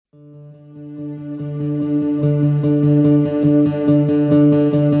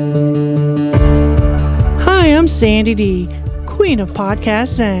Sandy D, Queen of Podcast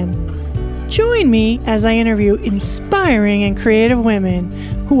Zen. Join me as I interview inspiring and creative women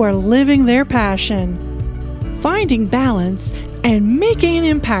who are living their passion, finding balance, and making an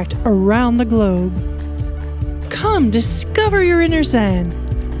impact around the globe. Come discover your inner Zen.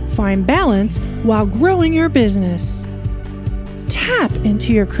 Find balance while growing your business. Tap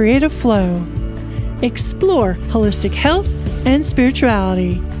into your creative flow. Explore holistic health and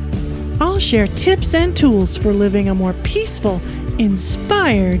spirituality. I'll share tips and tools for living a more peaceful,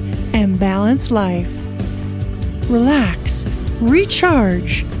 inspired, and balanced life. Relax,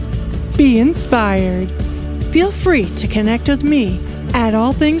 recharge, be inspired. Feel free to connect with me at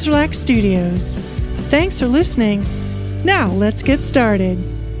All Things Relax Studios. Thanks for listening. Now let's get started.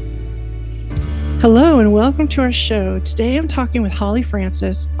 Hello and welcome to our show. Today I'm talking with Holly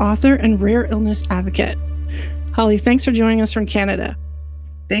Francis, author and rare illness advocate. Holly, thanks for joining us from Canada.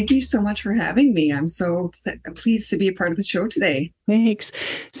 Thank you so much for having me. I'm so pleased to be a part of the show today. Thanks.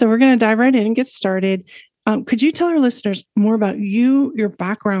 So we're going to dive right in and get started. Could you tell our listeners more about you, your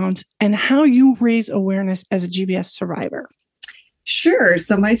background, and how you raise awareness as a GBS survivor? Sure.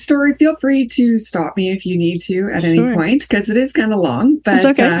 So my story, feel free to stop me if you need to at any point, because it is kind of long. But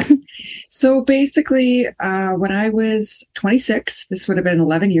it's okay. So basically, when I was 26, this would have been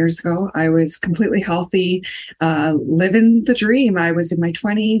 11 years ago, I was completely healthy, living the dream. I was in my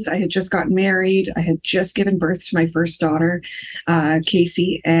 20s. I had just gotten married. I had just given birth to my first daughter,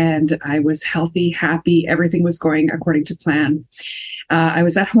 Casey, and I was healthy, happy. Everything was going according to plan. I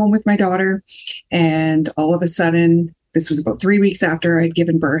was at home with my daughter, and all of a sudden, this was about 3 weeks after I'd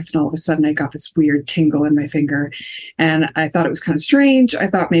given birth, and all of a sudden I got this weird tingle in my finger, and I thought it was kind of strange. I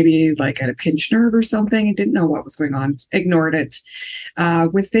thought maybe like I had a pinched nerve or something. I didn't know what was going on. Ignored it.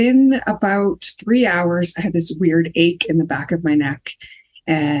 Within about 3 hours, I had this weird ache in the back of my neck.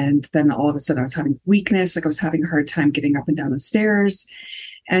 And then all of a sudden I was having weakness, like I was having a hard time getting up and down the stairs.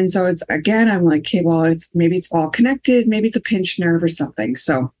 And so I'm like, okay, well, maybe it's all connected. Maybe it's a pinched nerve or something.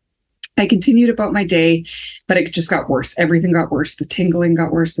 So I continued about my day, but it just got worse. Everything got worse. The tingling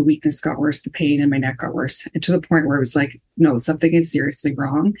got worse. The weakness got worse. The pain in my neck got worse. And to the point where it was like, no, something is seriously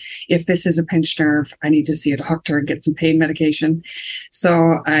wrong. If this is a pinched nerve, I need to see a doctor and get some pain medication.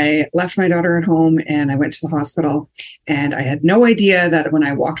 So I left my daughter at home and I went to the hospital, and I had no idea that when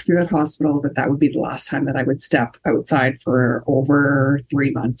I walked through that hospital, that would be the last time that I would step outside for over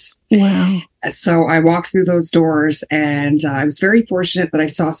 3 months. Wow. So I walked through those doors, and I was very fortunate that I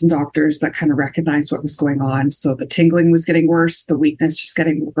saw some doctors that kind of recognized what was going on. So the tingling was getting worse, the weakness just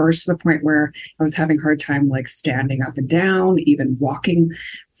getting worse to the point where I was having a hard time like standing up and down, even walking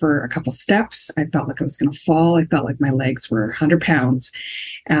for a couple steps. I felt like I was going to fall. I felt like my legs were 100 pounds.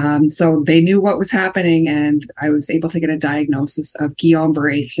 So they knew what was happening, and I was able to get a diagnosis of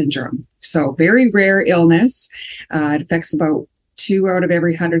Guillain-Barré syndrome. So very rare illness. It affects about 2 out of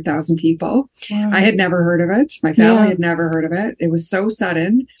every 100,000 people. Wow. I had never heard of it. My family had never heard of it. It was so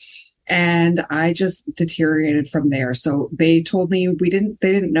sudden, and I just deteriorated from there. So they told me they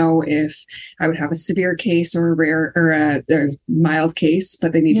didn't know if I would have a severe case or a rare or a mild case,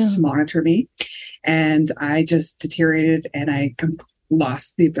 but they needed to monitor me. And I just deteriorated, and I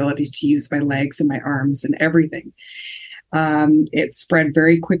lost the ability to use my legs and my arms and everything. It spread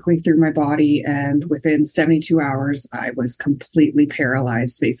very quickly through my body, and within 72 hours, I was completely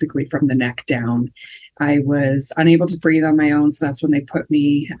paralyzed, basically from the neck down. I was unable to breathe on my own, so that's when they put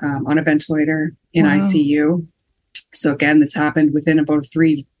me on a ventilator in ICU. So again, this happened within about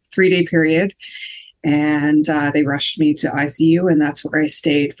a three-day period, and they rushed me to ICU, and that's where I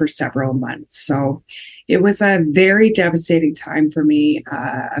stayed for several months. So it was a very devastating time for me,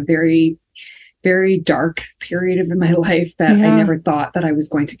 a very dark period of my life that I never thought that I was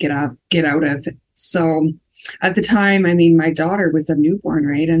going to get out of. So at the time, I mean, my daughter was a newborn,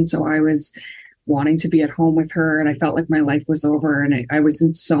 right? And so I was wanting to be at home with her, and I felt like my life was over, and I was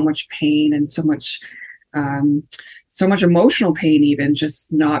in so much pain and so much emotional pain, even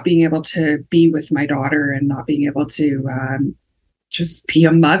just not being able to be with my daughter and not being able to just be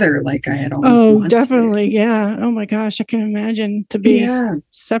a mother like I had always wanted. Oh, definitely. Yeah. Oh my gosh. I can imagine to be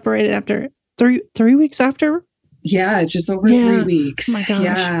separated after three weeks after. Yeah, just over 3 weeks. Oh my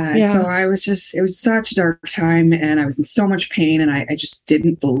gosh. Yeah. So it was such a dark time, and I was in so much pain, and I just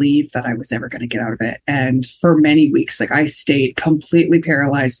didn't believe that I was ever going to get out of it. And for many weeks, like I stayed completely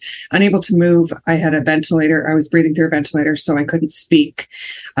paralyzed, unable to move. I had a ventilator. I was breathing through a ventilator, so I couldn't speak.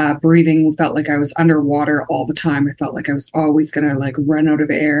 Breathing felt like I was underwater all the time. I felt like I was always going to like run out of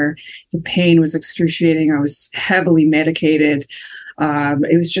air. The pain was excruciating. I was heavily medicated.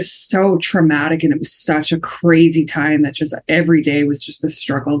 It was just so traumatic, and it was such a crazy time that just every day was just a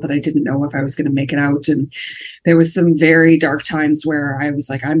struggle that I didn't know if I was going to make it out. And there was some very dark times where I was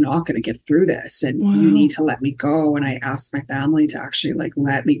like, I'm not going to get through this, and Wow. you need to let me go. And I asked my family to actually like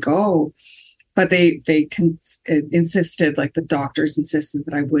let me go. But they insisted, like the doctors insisted,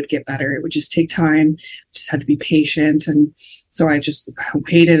 that I would get better. It would just take time. Just had to be patient. And so I just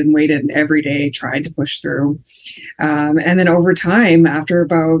waited and waited, and every day tried to push through. And then over time, after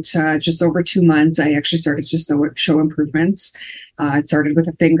about just over 2 months, I actually started to show improvements. It started with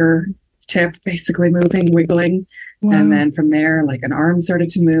a finger tip basically moving, wiggling. Wow. And then from there, like an arm started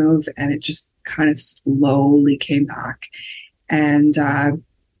to move, and it just kind of slowly came back. And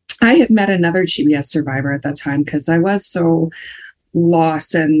I had met another GBS survivor at that time, because I was so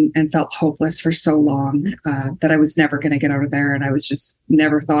lost and felt hopeless for so long that I was never going to get out of there. And I was just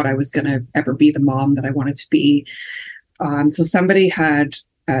never thought I was going to ever be the mom that I wanted to be. So somebody had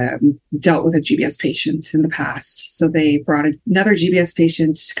dealt with a GBS patient in the past. So they brought another GBS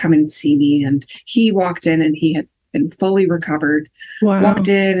patient to come and see me, and he walked in and he had been fully recovered. Wow. Walked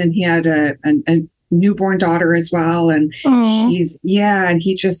in and he had a newborn daughter as well. And and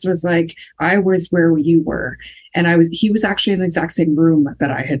he just was like, I was where you were. And he was actually in the exact same room that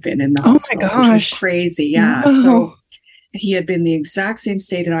I had been in the hospital. Oh my gosh. Which was crazy. Yeah. No. So he had been the exact same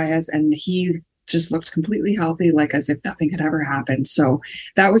state that I was, and he just looked completely healthy, like as if nothing had ever happened. So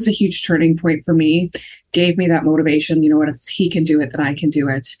that was a huge turning point for me. Gave me that motivation. You know what? If he can do it, then I can do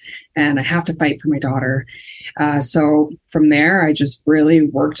it. And I have to fight for my daughter. So from there, I just really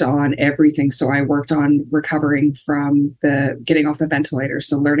worked on everything. So I worked on recovering from getting off the ventilator.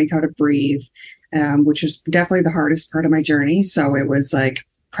 So learning how to breathe, which was definitely the hardest part of my journey. So it was like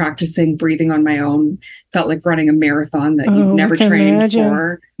practicing breathing on my own. Felt like running a marathon that you've never trained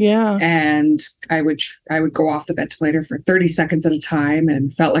for. Yeah. And I would go off the ventilator for 30 seconds at a time,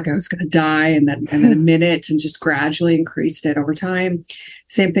 and felt like I was going to die. And then a minute, and just gradually increased it over time.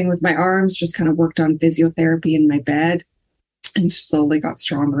 Same thing with my arms, just kind of worked on physiotherapy in my bed, and slowly got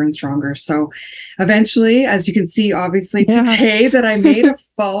stronger and stronger. So eventually, as you can see, obviously today, that I made a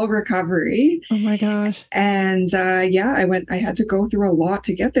full recovery. Oh my gosh. And I had to go through a lot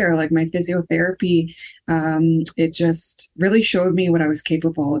to get there. Like my physiotherapy, it just really showed me what I was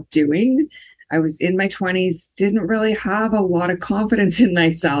capable of doing. I was in my 20s, didn't really have a lot of confidence in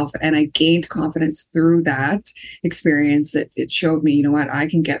myself. And I gained confidence through that experience. It showed me, you know what, I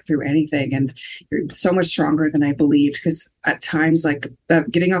can get through anything. And you're so much stronger than I believed. Because at times, like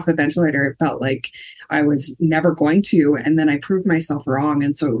getting off the ventilator, it felt like I was never going to. And then I proved myself wrong.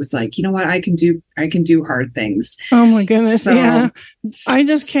 And so it was like, you know what, I can do hard things. Oh my goodness. So, yeah. I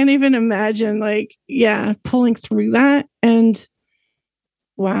just can't even imagine pulling through that. And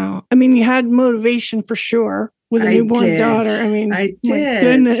wow. I mean, you had motivation for sure with a newborn daughter. I mean, I did. My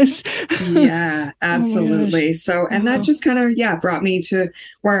goodness. Yeah, absolutely. Oh so, and that just kind of, brought me to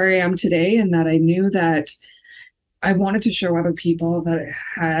where I am today. And that I knew that I wanted to show other people that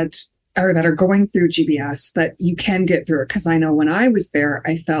that are going through GBS that you can get through it. Because I know when I was there,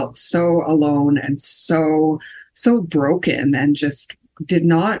 I felt so alone and so broken, and just did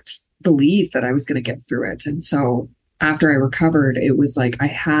not believe that I was going to get through it. And so after I recovered, it was like I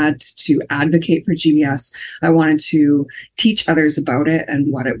had to advocate for GBS. I wanted to teach others about it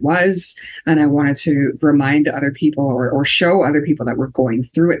and what it was. And I wanted to remind other people or show other people that were going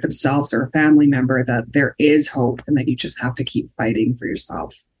through it themselves, or a family member, that there is hope and that you just have to keep fighting for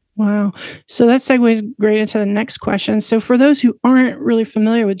yourself. Wow. So that segues great into the next question. So for those who aren't really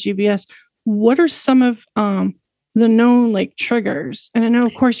familiar with GBS, what are some of the known triggers? And I know,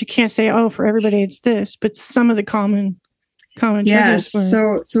 of course, you can't say, for everybody it's this, but some of the common triggers. Yes.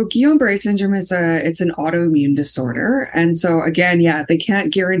 So Guillain-Barré syndrome it's an autoimmune disorder. And so again, they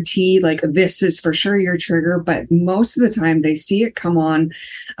can't guarantee this is for sure your trigger, but most of the time they see it come on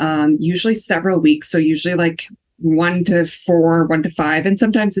usually several weeks. So usually 1 to 4, 1 to 5, and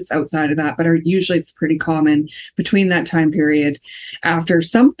sometimes it's outside of that, but usually it's pretty common between that time period after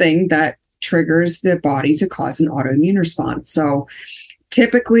something that triggers the body to cause an autoimmune response. So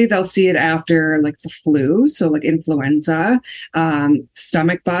typically they'll see it after the flu, so influenza,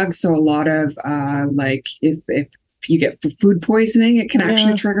 stomach bugs. So a lot of if you get food poisoning, it can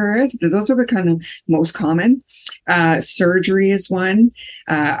actually trigger it. Those are the kind of most common. Surgery is one.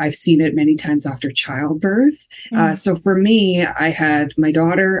 I've seen it many times after childbirth. So for me, I had my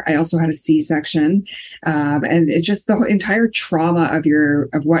daughter. I also had a C-section, and it just the entire trauma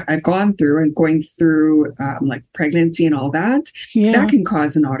of what I've gone through and going through like pregnancy and all that. Yeah. That can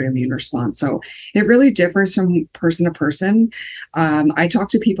cause an autoimmune response. So it really differs from person to person. I talk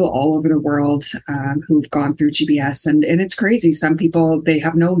to people all over the world who've gone through GBS, and it's crazy. Some people, they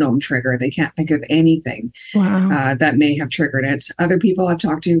have no known trigger. They can't think of anything that may have triggered it. Other people I've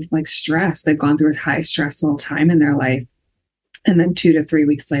talked to, like stress, they've gone through a high stressful time in their life, and then 2 to 3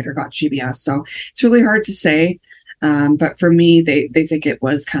 weeks later got GBS. So it's really hard to say. But for me, they think it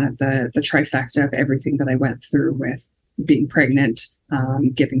was kind of the trifecta of everything that I went through with being pregnant,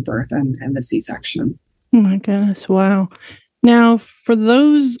 giving birth, and the C-section. Oh my goodness. Wow. Now, for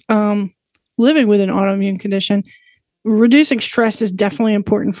those living with an autoimmune condition, reducing stress is definitely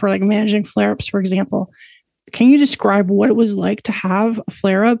important for like managing flare-ups, for example. Can you describe what it was like to have a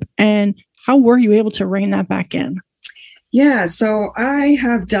flare-up and how were you able to rein that back in? Yeah, so I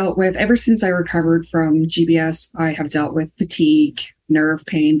have dealt with, ever since I recovered from GBS, I have dealt with fatigue, nerve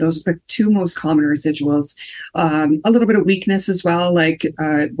pain. Those are the two most common residuals. A little bit of weakness as well, like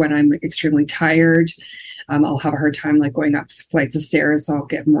when I'm extremely tired. I'll have a hard time like going up flights of stairs. I'll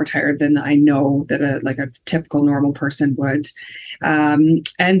get more tired than I know that a typical normal person would.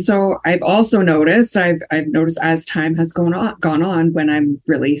 And so I've also noticed, I've noticed as time has gone on, when I'm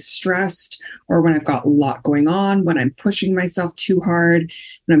really stressed or when I've got a lot going on, when I'm pushing myself too hard,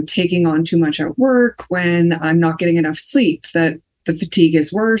 when I'm taking on too much at work, when I'm not getting enough sleep, that the fatigue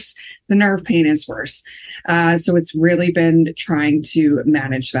is worse, the nerve pain is worse. So it's really been trying to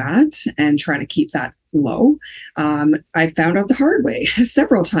manage that and try to keep that low. I found out the hard way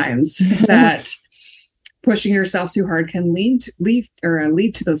several times that pushing yourself too hard can lead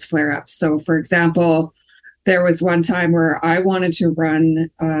to those flare-ups. So for example, there was one time where I wanted to run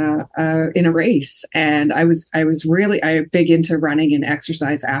in a race, and I was big into running and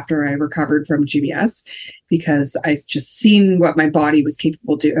exercise after I recovered from GBS, because I just seen what my body was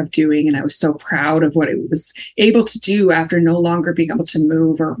capable of doing, and I was so proud of what it was able to do after no longer being able to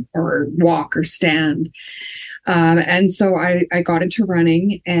move or walk or stand. And so I got into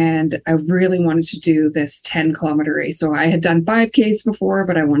running, and I really wanted to do this 10-kilometer race. So I had done 5Ks before,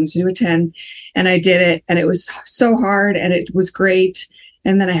 but I wanted to do a 10, and I did it, and it was so hard, and it was great.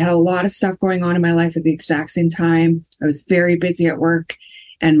 And then I had a lot of stuff going on in my life at the exact same time. I was very busy at work,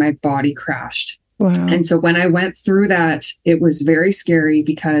 and my body crashed. Wow. And so when I went through that, it was very scary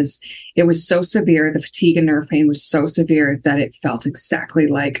because it was so severe. The fatigue and nerve pain was so severe that it felt exactly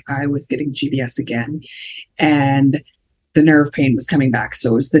like I was getting GBS again. And the nerve pain was coming back. So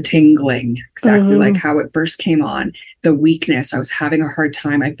it was the tingling, exactly like how it first came on. The weakness, I was having a hard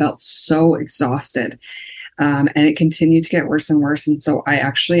time. I felt so exhausted. And it continued to get worse and worse. And so I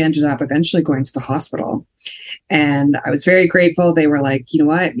actually ended up eventually going to the hospital. And I was very grateful. They were like, you know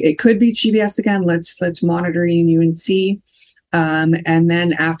what, it could be GBS again. Let's monitor you and see. And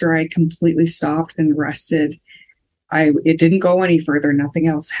then after I completely stopped and rested, it didn't go any further. Nothing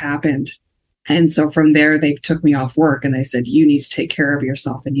else happened. And so from there, they took me off work and they said, you need to take care of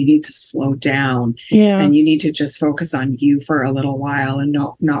yourself and you need to slow down. Yeah. And you need to just focus on you for a little while and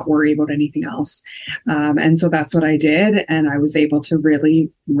not worry about anything else. And so that's what I did. And I was able to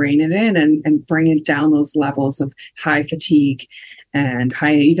really rein it in and bring it down those levels of high fatigue and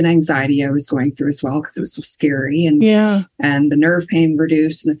high even anxiety I was going through as well, because it was so scary. And the nerve pain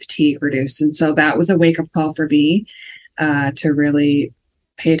reduced and the fatigue reduced. And so that was a wake-up call for me to really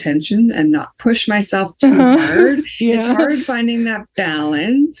pay attention and not push myself too hard. Yeah. It's hard finding that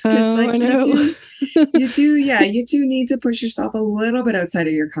balance, because you do need to push yourself a little bit outside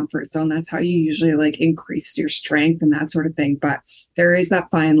of your comfort zone. That's how you usually like increase your strength and that sort of thing. But there is that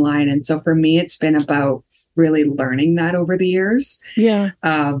fine line. And so for me, it's been about really learning that over the years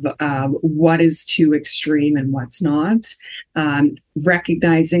of what is too extreme and what's not,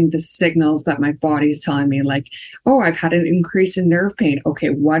 recognizing the signals that my body is telling me, like, oh, I've had an increase in nerve pain. Okay,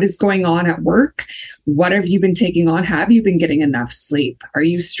 what is going on at work? What have you been taking on? Have you been getting enough sleep? Are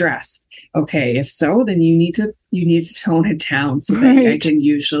you stressed? Okay, if so, then you need to tone it down so that I can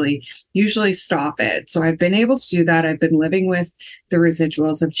usually stop it. So I've been able to do that. I've been living with the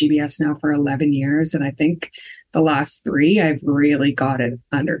residuals of GBS now for 11 years. And I think the last 3, I've really got it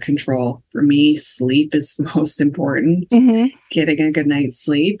under control. For me, sleep is most important. Mm-hmm. Getting a good night's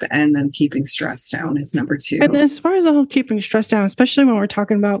sleep and then keeping stress down is number 2. And as far as the whole keeping stress down, especially when we're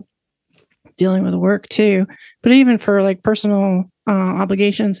talking about dealing with work too, but even for like personal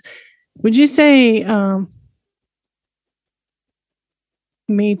obligations, would you say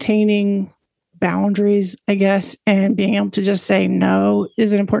maintaining boundaries, I guess, and being able to just say no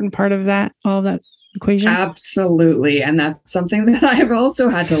is an important part of that, all of that equation? Absolutely. And that's something that I've also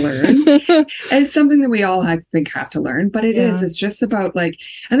had to learn. And it's something that we all, I think, have to learn, but it's just about like,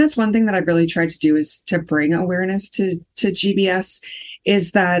 and that's one thing that I've really tried to do is to bring awareness to GBS,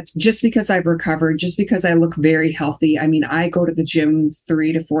 is that just because I've recovered, just because I look very healthy, I mean, I go to the gym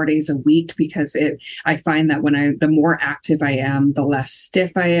 3 to 4 days a week because I find that the more active I am, the less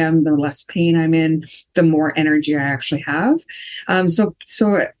stiff I am, the less pain I'm in, the more energy I actually have. So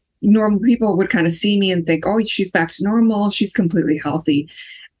normal people would kind of see me and think, oh, she's back to normal. She's completely healthy.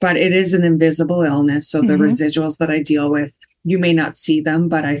 But it is an invisible illness. So the residuals that I deal with, you may not see them,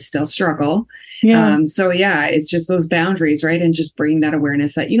 but I still struggle. Yeah. It's just those boundaries, right? And just bringing that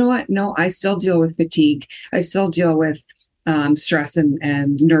awareness that, you know what? No, I still deal with fatigue. I still deal with stress and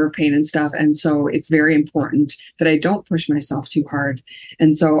nerve pain and stuff. And so it's very important that I don't push myself too hard.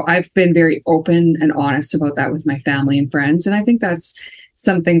 And so I've been very open and honest about that with my family and friends. And I think that's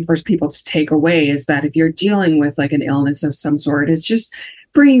something for people to take away, is that if you're dealing with like an illness of some sort, it's just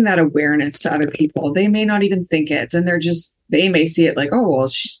bringing that awareness to other people. They may not even think it, and they may see it like, oh, well,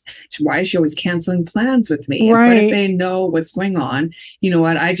 why is she always canceling plans with me? Right. But if they know what's going on, you know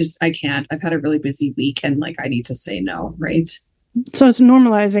what? I can't. I've had a really busy week, and like I need to say no, right? So it's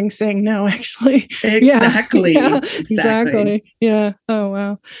normalizing saying no, actually. Exactly. Yeah. Exactly. Yeah. Oh,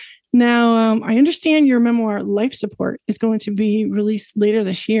 wow. Now, I understand your memoir, Life Support, is going to be released later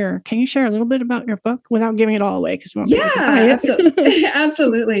this year. Can you share a little bit about your book without giving it all away?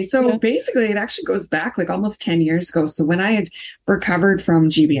 Absolutely. So basically, it actually goes back like almost 10 years ago. So when I had recovered from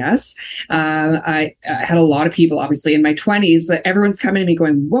GBS, I had a lot of people, obviously, in my 20s. Everyone's coming to me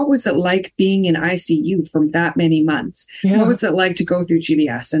going, what was it like being in ICU for that many months? Yeah. What was it like to go through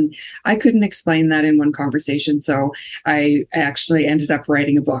GBS? And I couldn't explain that in one conversation. So I actually ended up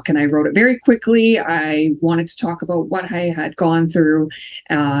writing a book, and I wrote it very quickly. I wanted to talk about what I had gone through,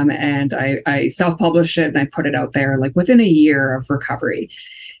 and I self-published it, and I put it out there like within a year of recovery.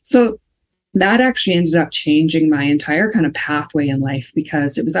 So that actually ended up changing my entire kind of pathway in life,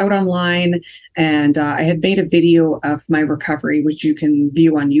 because it was out online, and I had made a video of my recovery, which you can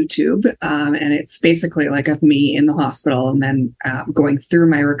view on YouTube. And it's basically like of me in the hospital and then going through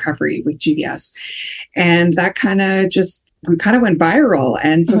my recovery with GBS. And that kind of went viral.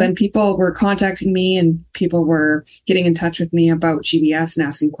 And so then people were contacting me, and people were getting in touch with me about GBS and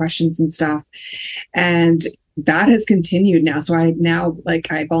asking questions and stuff. And that has continued now. So I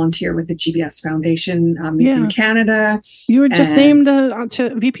volunteer with the GBS Foundation in Canada. You were just named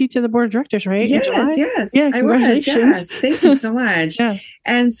to VP to the board of directors, right? Yes. Yeah, I was. Yes. Thank you so much. Yeah.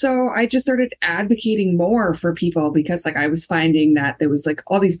 And so I just started advocating more for people, because like I was finding that there was like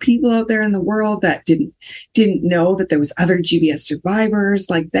all these people out there in the world that didn't know that there was other GBS survivors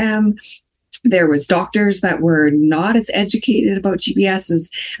like them. There was doctors that were not as educated about GBS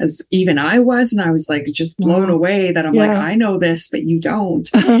as even I was. And I was like just blown away that I'm like, I know this, but you don't.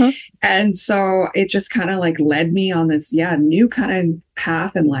 And so it just kind of like led me on this, new kind of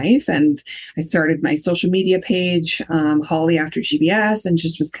path in life. And I started my social media page, Holly After GBS, and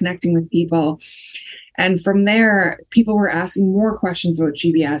just was connecting with people. And from there, people were asking more questions about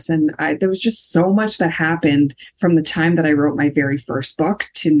GBS. And there was just so much that happened from the time that I wrote my very first book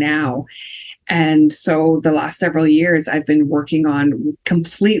to now. And so the last several years, I've been working on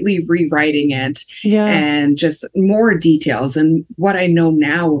completely rewriting it and just more details and what I know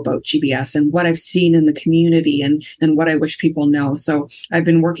now about GBS and what I've seen in the community and what I wish people know. So I've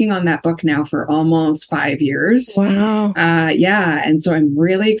been working on that book now for almost 5 years. Wow. And so I'm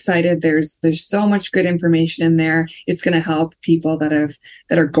really excited. There's so much good information in there. It's going to help people that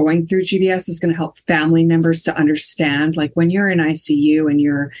are going through GBS. It's going to help family members to understand, like when you're in ICU and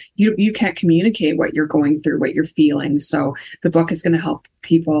you can't communicate what you're going through, what you're feeling. So the book is going to help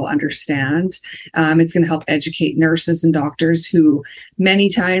people understand. It's going to help educate nurses and doctors who many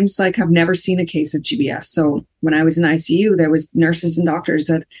times like have never seen a case of GBS. So when I was in ICU, there was nurses and doctors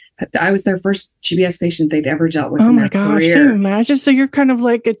that I was their first GBS patient they'd ever dealt with in their career. Can you imagine? So you're kind of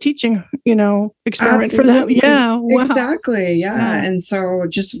like a teaching, experiment for them. Yeah. Wow. Exactly. Yeah. And so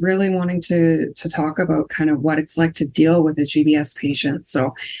just really wanting to talk about kind of what it's like to deal with a GBS patient.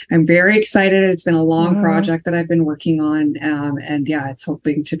 So I'm very excited. It's been a long project that I've been working on. It's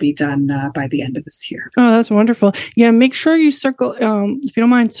hoping to be done by the end of this year. Oh, that's wonderful. Yeah. Make sure you circle, if you don't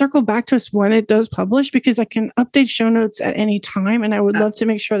mind, circle back to us when it does publish, because I can update show notes at any time. And I would love to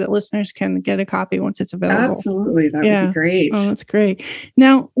make sure that listeners can get a copy once it's available. Absolutely. That would be great. Oh, that's great.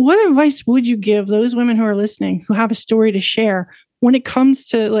 Now, what advice would you give those women who are listening who have a story to share, when it comes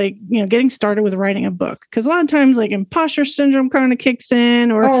to like, getting started with writing a book? Because a lot of times like imposter syndrome kind of kicks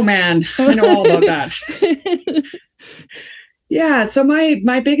in, or oh man, I know all about that. Yeah. So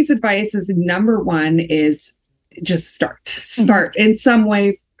my biggest advice is, number one is just start in some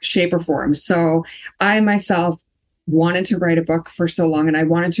way, shape or form. So I myself wanted to write a book for so long, and I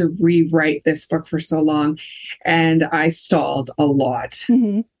wanted to rewrite this book for so long, and I stalled a lot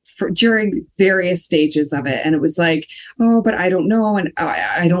during various stages of it. And it was like, oh, but I don't know. And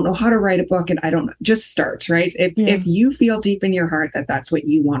I don't know how to write a book, and I don't know. Just start, right? If you feel deep in your heart that that's what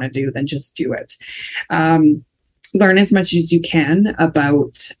you want to do, then just do it. Learn as much as you can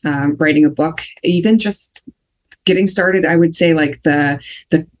about writing a book, even just getting started. I would say like the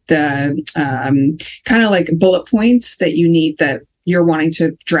kind of like bullet points that you need, that you're wanting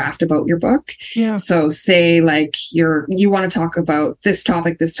to draft about your book. Yeah. So say like you want to talk about this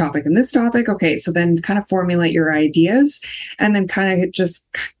topic, and this topic. Okay. So then kind of formulate your ideas, and then kind of just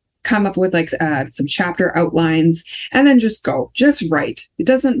come up with like some chapter outlines, and then just write. It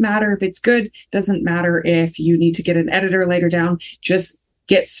doesn't matter if it's good. Doesn't matter if you need to get an editor later down. Just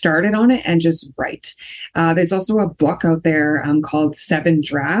get started on it and just write. There's also a book out there called 7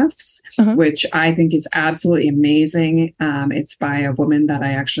 Drafts, which I think is absolutely amazing. It's by a woman that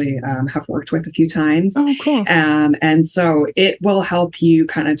I actually have worked with a few times. Oh, cool. And so it will help you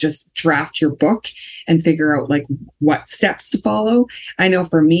kind of just draft your book and figure out like what steps to follow. I know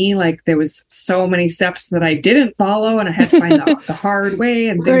for me, like there was so many steps that I didn't follow, and I had to find the hard way,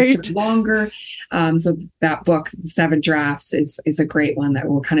 and things took longer. So that book, 7 Drafts, is a great one that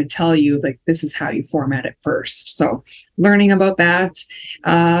will kind of tell you like this is how you format it first. So learning about that,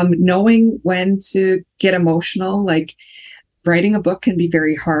 knowing when to get emotional. Like writing a book can be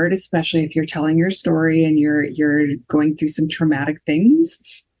very hard, especially if you're telling your story and you're going through some traumatic things.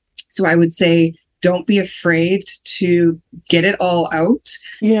 So I would say, don't be afraid to get it all out.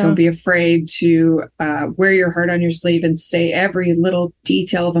 Yeah. Don't be afraid to wear your heart on your sleeve and say every little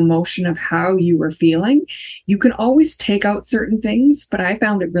detail of emotion of how you were feeling. You can always take out certain things, but I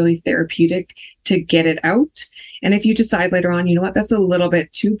found it really therapeutic to get it out. And if you decide later on, you know what, that's a little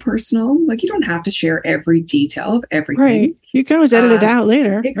bit too personal, like you don't have to share every detail of everything. Right. You can always edit it out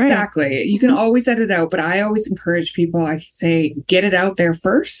later. Exactly. Right. You can always edit it out, but I always encourage people, I say, get it out there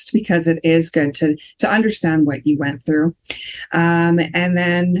first, because it is good to understand what you went through. And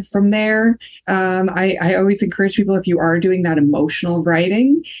then from there, I always encourage people, if you are doing that emotional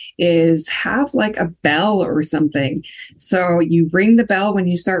writing, is have like a bell or something. So you ring the bell when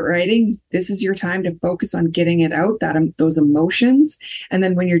you start writing. This is your time to focus on getting it out, those emotions. And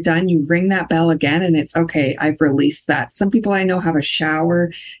then when you're done, you ring that bell again, and it's okay, I've released that. Some people I know have a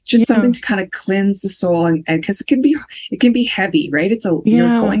shower, just something to kind of cleanse the soul, and because it can be heavy, right?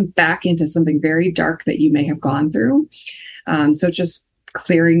 You're going back into something very dark that you may have gone through. So just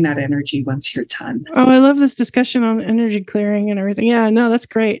clearing that energy once you're done. Oh, I love this discussion on energy clearing and everything. Yeah, no, that's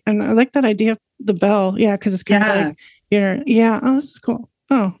great. And I like that idea of the bell. Yeah, because it's kind of like, oh, this is cool.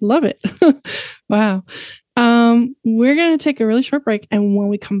 Oh, love it. Wow. We're going to take a really short break. And when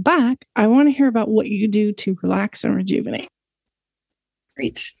we come back, I want to hear about what you do to relax and rejuvenate.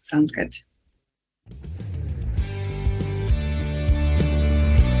 Great. Sounds good.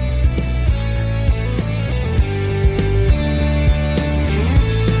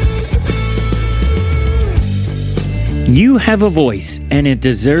 You have a voice, and it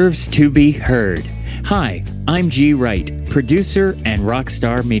deserves to be heard. Hi, I'm G. Wright, producer and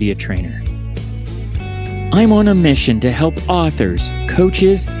rockstar media trainer. I'm on a mission to help authors,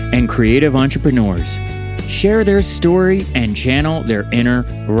 coaches, and creative entrepreneurs share their story and channel their inner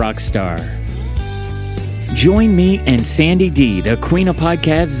rock star. Join me and Sandy D, the Queen of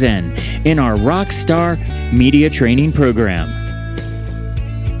Podcast Zen, in our Rockstar Media Training Program.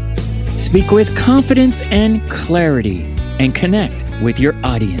 Speak with confidence and clarity and connect with your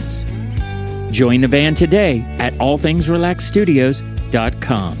audience. Join the band today at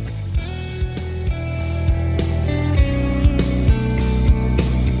allthingsrelaxstudios.com.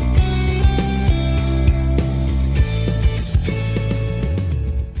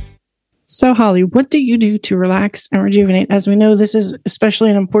 So, Holly, what do you do to relax and rejuvenate? As we know, this is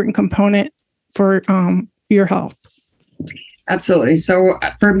especially an important component for your health. Absolutely. So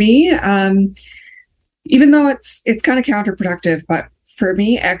for me, even though it's kind of counterproductive, but for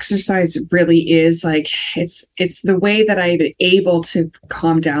me, exercise really is like, it's the way that I'm able to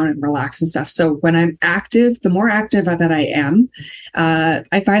calm down and relax and stuff. So when I'm active, the more active that I am,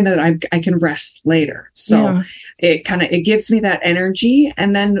 I find that I can rest later. So it gives me that energy.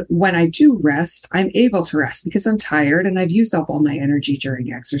 And then when I do rest, I'm able to rest because I'm tired and I've used up all my energy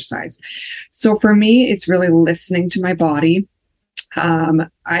during exercise. So for me, it's really listening to my body.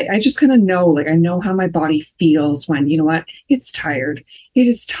 I just kind of know, like, I know how my body feels when, you know what, it's tired. It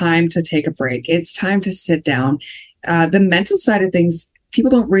is time to take a break. It's time to sit down. The mental side of things, people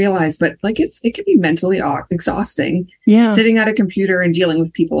don't realize, but like it can be mentally exhausting. Yeah. Sitting at a computer and dealing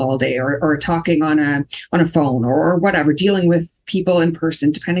with people all day, or talking on a phone, or whatever, dealing with people in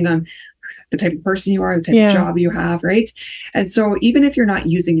person, depending on the type of person you are, the type of job you have, right? And so even if you're not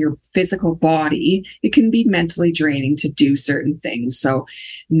using your physical body, it can be mentally draining to do certain things. So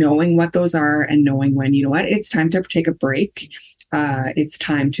knowing what those are and knowing when, you know what, it's time to take a break. It's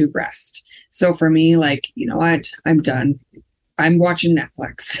time to rest. So for me, like, you know what, I'm done. I'm watching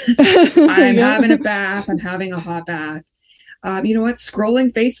Netflix. I'm having a bath. I'm having a hot bath. You know what?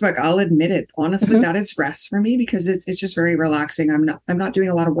 Scrolling Facebook, I'll admit it. Honestly, that is rest for me, because it's just very relaxing. I'm not doing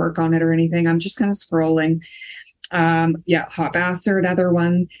a lot of work on it or anything. I'm just kind of scrolling. Hot baths are another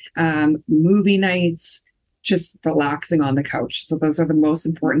one. Movie nights, just relaxing on the couch. So those are the most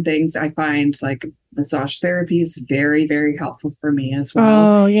important things. I find like massage therapy is very, very helpful for me as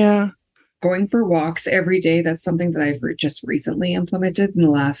well. Oh, yeah. Going for walks every day, that's something that I've just recently implemented in the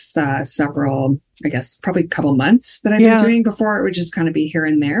last several, I guess, probably a couple months that I've been doing. Before, it would just kind of be here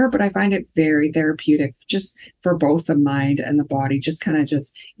and there, but I find it very therapeutic just for both the mind and the body. Just kind of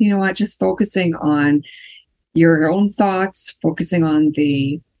you know what, just focusing on your own thoughts, focusing on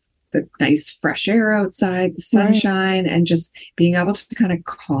the nice fresh air outside, the sunshine, and just being able to kind of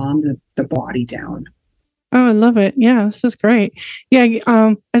calm the body down. Oh, I love it. Yeah, this is great. Yeah,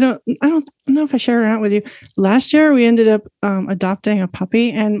 I don't know if I shared it out with you. Last year, we ended up adopting a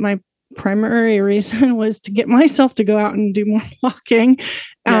puppy, and my primary reason was to get myself to go out and do more walking.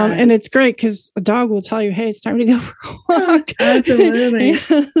 And it's great because a dog will tell you, hey, it's time to go for a walk. Absolutely.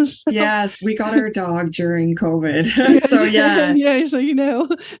 Yes, we got our dog during COVID. So yeah. Yeah, so you know.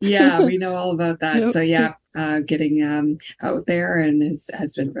 Yeah, we know all about that. Yep. So yeah, getting out there and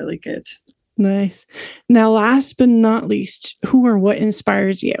has been really good. Nice. Now, last but not least, who or what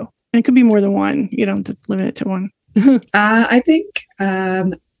inspires you? And it could be more than one. You don't have to limit it to one. I think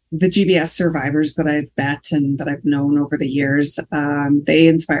the GBS survivors that I've met and that I've known over the years, they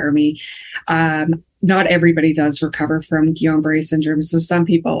inspire me. Not everybody does recover from Guillain-Barré syndrome. So some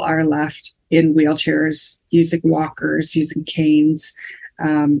people are left in wheelchairs, using walkers, using canes.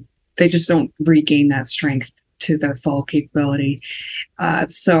 They just don't regain that strength to their full capability.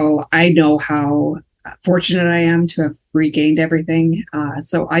 So I know how fortunate I am to have regained everything.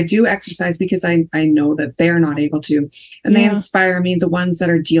 So I do exercise because I know that they're not able to. And they inspire me, the ones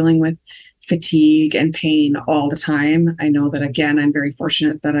that are dealing with fatigue and pain all the time. I know that, again, I'm very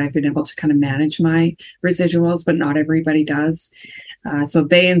fortunate that I've been able to kind of manage my residuals, but not everybody does. So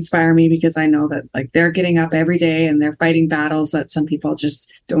they inspire me because I know that, like, they're getting up every day and they're fighting battles that some people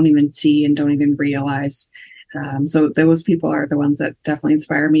just don't even see and don't even realize. So those people are the ones that definitely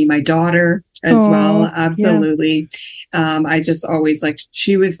inspire me. My daughter as well. Absolutely. Yeah. I just always, like,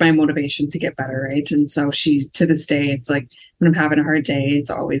 she was my motivation to get better. Right. And so she, to this day, it's like when I'm having a hard day,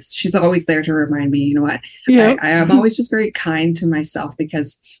 she's always there to remind me, you know what, I am always just very kind to myself,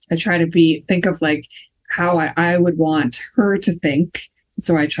 because I try to think of like how I would want her to think.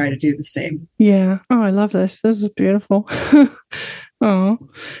 So I try to do the same. Yeah. Oh, I love this. This is beautiful. Oh,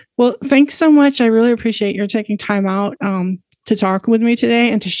 well, thanks so much. I really appreciate your taking time out to talk with me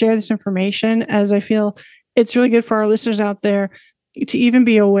today and to share this information, as I feel it's really good for our listeners out there to even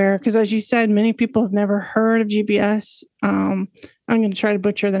be aware. Because as you said, many people have never heard of GBS. I'm going to try to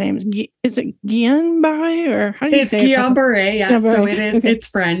butcher the name. Is it Guillain-Barré, or how do you say it? It's Guillain-Barré. Yeah. So it is. Okay. It's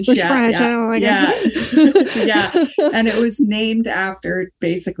French. It's French. I don't like it. Yeah. And it was named after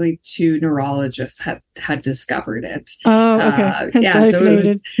basically two neurologists had discovered it. Oh, okay. So it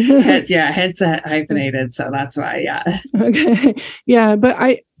was hence hyphenated. So that's why. Yeah. Okay. Yeah, but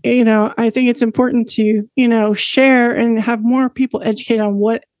I think it's important to, share and have more people educate on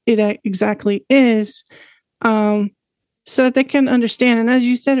what it exactly is. So that they can understand. And as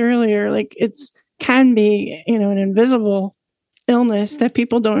you said earlier, like can be, an invisible illness that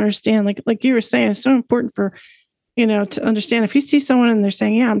people don't understand. Like you were saying, it's so important for, to understand. If you see someone and they're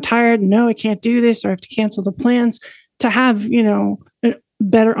saying, yeah, I'm tired, no, I can't do this, or I have to cancel the plans, to have, a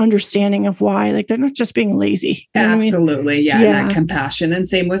better understanding of why, like, they're not just being lazy. Absolutely. I mean? Yeah. And that compassion. And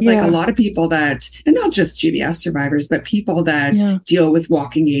same with like a lot of people that, and not just GBS survivors, but people that deal with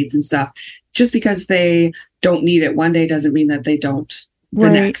walking aids and stuff. Just because they don't need it one day doesn't mean that they don't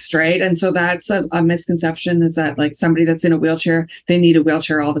next, right? And so that's a misconception, is that like somebody that's in a wheelchair, they need a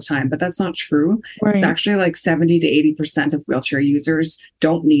wheelchair all the time, but that's not true. Right. It's actually like 70 to 80% of wheelchair users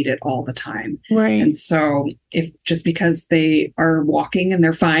don't need it all the time. Right. And so if just because they are walking and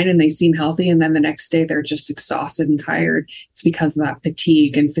they're fine and they seem healthy, and then the next day they're just exhausted and tired, it's because of that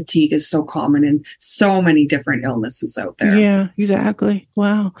fatigue. And fatigue is so common in so many different illnesses out there. Yeah, exactly.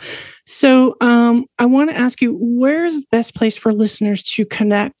 Wow. So I want to ask you, where's the best place for listeners to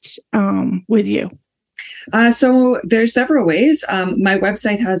connect with you? So there's several ways. My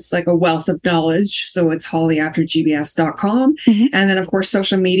website has like a wealth of knowledge. So it's hollyaftergbs.com. Mm-hmm. And then, of course,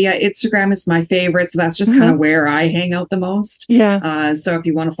 social media. Instagram is my favorite. So that's just kind of where I hang out the most. Yeah. So if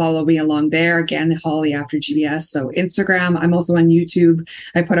you want to follow me along there, again, Holly After GBS. So Instagram. I'm also on YouTube.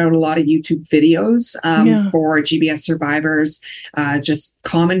 I put out a lot of YouTube videos for GBS survivors. Just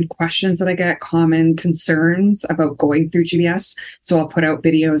common questions that I get, common concerns about going through GBS. So I'll put out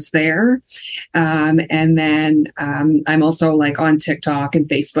videos there. And then I'm also like on TikTok and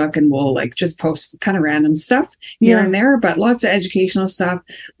Facebook, and we'll like just post kind of random stuff here and there, but lots of educational stuff,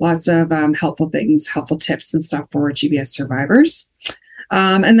 lots of helpful things, helpful tips and stuff for GBS survivors.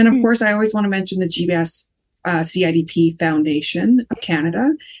 And then, of course, I always want to mention the GBS CIDP Foundation of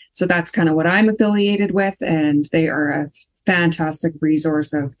Canada. So that's kind of what I'm affiliated with, and they are a fantastic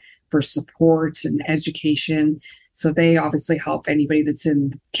resource for support and education. So they obviously help anybody that's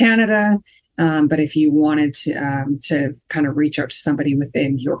in Canada. But if you wanted to kind of reach out to somebody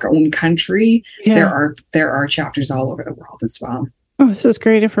within your own country, there are chapters all over the world as well. Oh, this is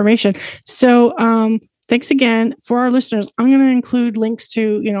great information. So thanks again. For our listeners, I'm going to include links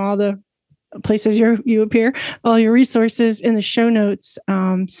to all the places you appear, all your resources in the show notes,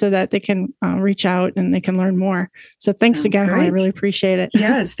 so that they can reach out and they can learn more. So thanks again, Holly. I really appreciate it.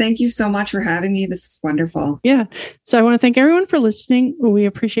 Yes, thank you so much for having me. This is wonderful. Yeah. So I want to thank everyone for listening. We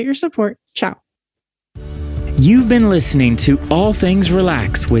appreciate your support. Ciao. You've been listening to All Things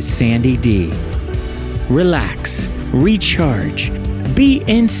Relax with Sandy D. Relax, recharge, be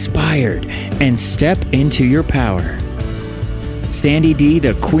inspired, and step into your power. Sandy D,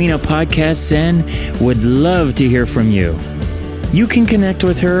 the Queen of Podcast Zen, would love to hear from you. You can connect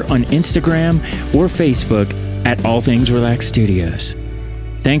with her on Instagram or Facebook at All Things Relax Studios.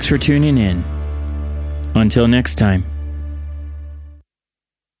 Thanks for tuning in. Until next time.